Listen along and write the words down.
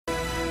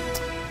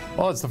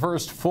Well, it's the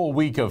first full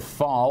week of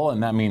fall,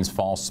 and that means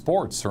fall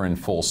sports are in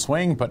full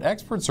swing, but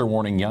experts are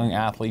warning young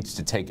athletes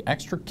to take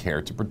extra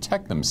care to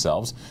protect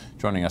themselves.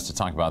 Joining us to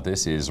talk about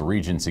this is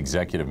Regents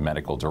Executive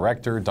Medical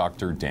Director,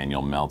 Dr.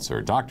 Daniel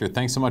Meltzer. Doctor,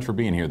 thanks so much for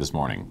being here this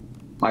morning.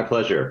 My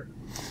pleasure.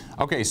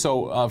 Okay,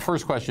 so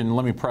first question,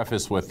 let me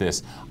preface with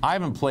this. I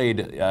haven't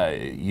played,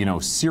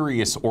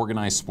 serious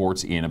organized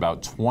sports in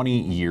about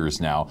 20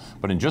 years now,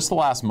 but in just the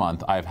last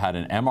month, I've had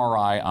an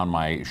MRI on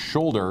my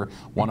shoulder,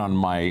 one on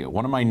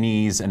my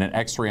knees, and an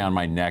X-ray on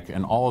my neck,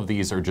 and all of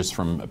these are just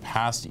from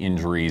past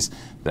injuries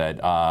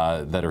that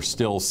are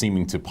still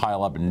seeming to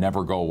pile up and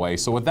never go away.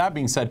 So with that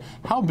being said,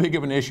 how big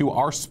of an issue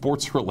are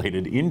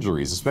sports-related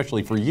injuries,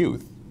 especially for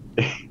youth?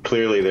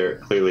 Clearly,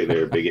 they're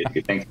a big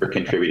issue. Thanks for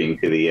contributing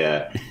to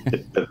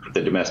the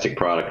domestic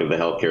product of the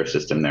healthcare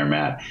system there,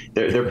 Matt.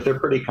 They're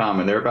pretty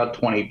common. They're about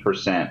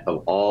 20%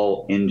 of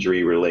all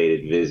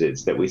injury-related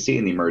visits that we see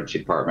in the emergency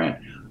department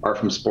are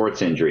from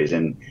sports injuries.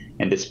 And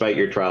despite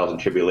your trials and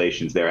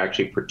tribulations, they're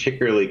actually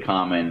particularly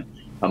common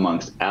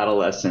amongst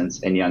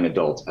adolescents and young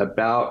adults.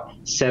 About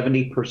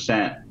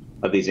 70%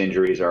 of these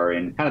injuries are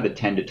in kind of the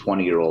 10 to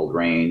 20-year-old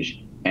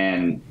range,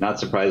 and not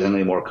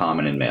surprisingly, more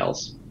common in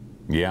males.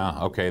 Yeah,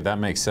 okay, that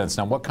makes sense.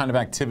 Now, what kind of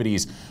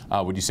activities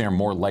would you say are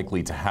more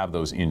likely to have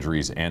those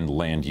injuries and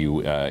land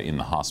you in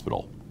the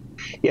hospital?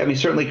 Yeah, I mean,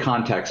 certainly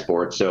contact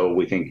sports. So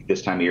we think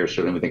this time of year,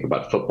 certainly we think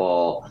about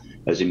football.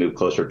 As we move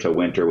closer to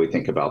winter, we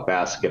think about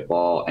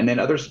basketball. And then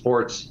other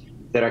sports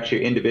that actually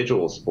are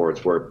individual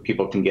sports where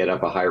people can get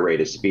up a high rate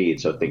of speed.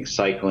 So think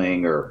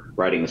cycling or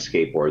riding a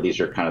skateboard.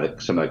 These are kind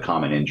of some of the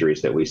common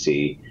injuries that we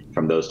see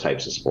from those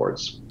types of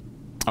sports.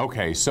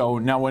 Okay, so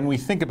now when we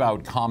think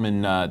about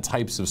common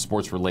types of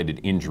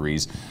sports-related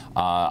injuries,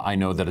 I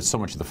know that it's so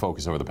much of the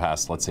focus over the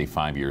past, let's say,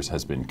 5 years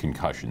has been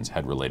concussions,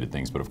 head-related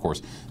things. But of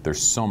course,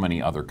 there's so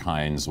many other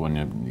kinds.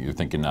 When you're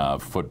thinking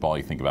football,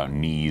 you think about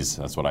knees.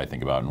 That's what I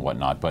think about and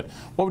whatnot. But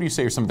what would you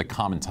say are some of the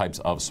common types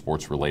of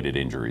sports-related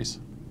injuries?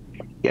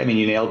 Yeah, I mean,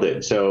 you nailed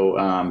it.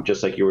 So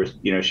just like you were,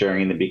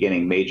 sharing in the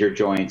beginning, major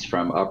joints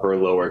from upper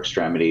and lower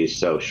extremities,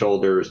 so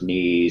shoulders,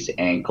 knees,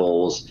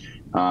 ankles.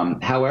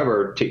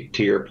 However,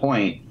 to your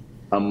point,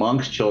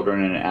 amongst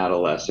children and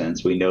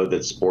adolescents, we know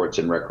that sports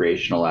and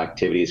recreational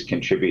activities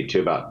contribute to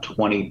about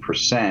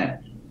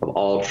 20% of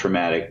all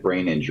traumatic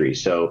brain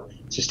injuries. So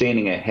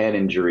sustaining a head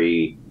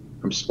injury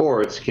from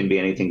sports can be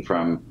anything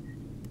from,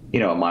 a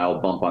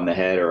mild bump on the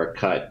head or a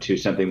cut to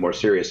something more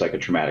serious like a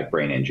traumatic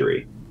brain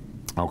injury.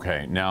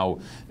 Okay, now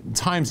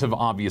times have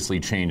obviously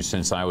changed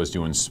since I was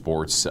doing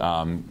sports.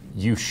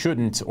 You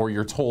shouldn't, or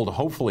you're told,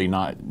 hopefully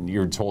not,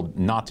 you're told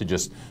not to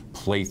just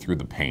play through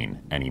the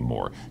pain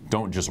anymore.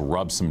 Don't just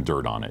rub some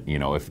dirt on it.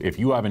 If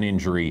you have an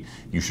injury,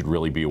 you should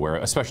really be aware,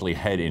 especially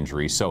head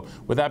injuries. So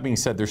with that being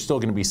said, there's still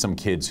going to be some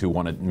kids who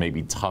want to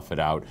maybe tough it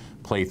out,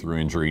 play through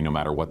injury no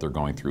matter what they're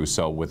going through.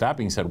 So with that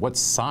being said, what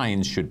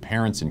signs should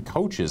parents and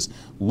coaches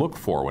look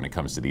for when it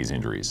comes to these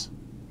injuries?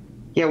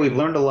 Yeah, we've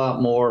learned a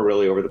lot more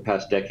really over the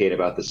past decade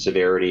about the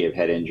severity of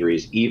head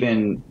injuries,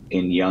 even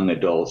in young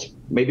adults,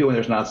 maybe when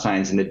there's not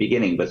signs in the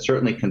beginning, but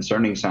certainly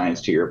concerning signs,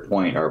 to your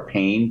point, are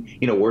pain,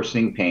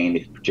 worsening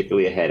pain,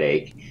 particularly a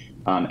headache,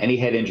 any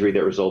head injury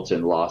that results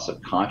in loss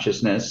of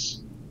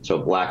consciousness, so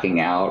blacking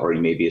out, or you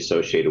may be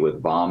associated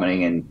with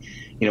vomiting.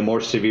 And,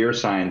 more severe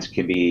signs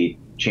can be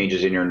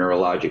changes in your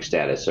neurologic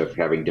status. So if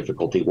you're having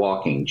difficulty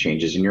walking,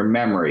 changes in your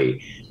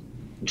memory,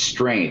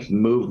 strength,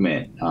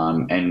 movement,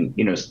 and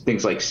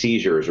things like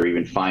seizures or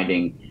even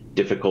finding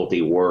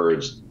difficulty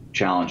words,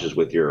 challenges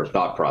with your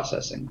thought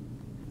processing.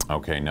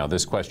 Okay, now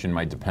this question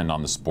might depend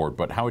on the sport,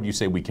 but how would you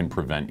say we can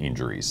prevent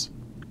injuries?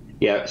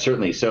 Yeah,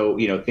 certainly. So,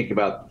 think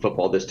about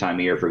football this time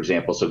of year, for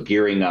example. So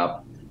gearing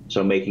up,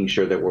 so making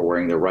sure that we're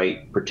wearing the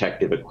right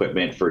protective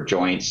equipment for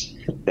joints.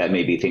 That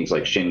may be things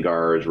like shin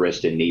guards,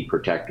 wrist and knee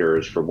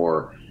protectors. For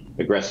more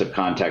aggressive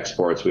contact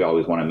sports, we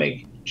always want to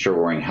make sure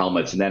we're wearing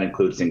helmets, and that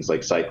includes things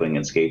like cycling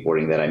and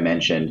skateboarding that I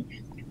mentioned.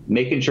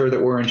 Making sure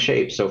that we're in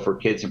shape. So for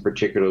kids in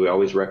particular, we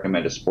always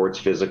recommend a sports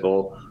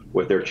physical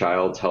with their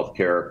child's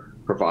healthcare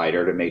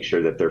provider to make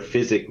sure that they're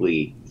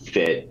physically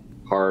fit,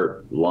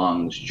 heart,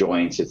 lungs,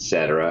 joints,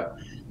 etc.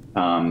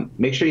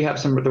 Make sure you have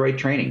some of the right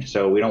training.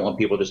 So we don't want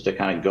people just to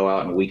kind of go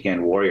out and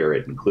weekend warrior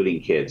it,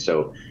 including kids.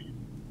 So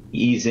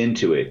ease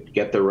into it,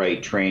 get the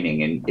right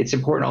training. And it's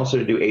important also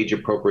to do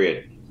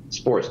age-appropriate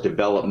sports,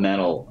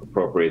 developmental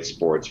appropriate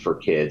sports for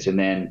kids, and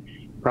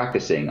then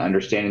practicing,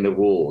 understanding the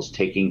rules,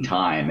 taking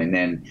time. And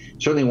then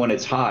certainly when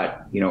it's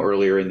hot,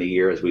 earlier in the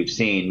year, as we've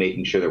seen,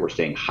 making sure that we're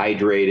staying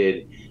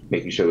hydrated,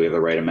 making sure we have the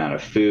right amount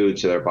of food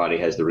so that our body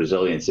has the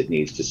resilience it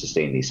needs to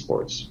sustain these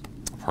sports.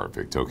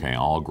 Perfect. Okay,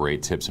 all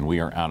great tips, and we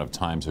are out of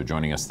time. So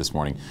joining us this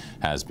morning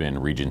has been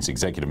Regents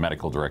Executive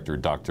Medical Director,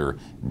 Dr.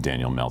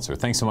 Daniel Meltzer.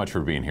 Thanks so much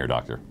for being here,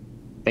 Doctor.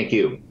 Thank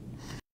you.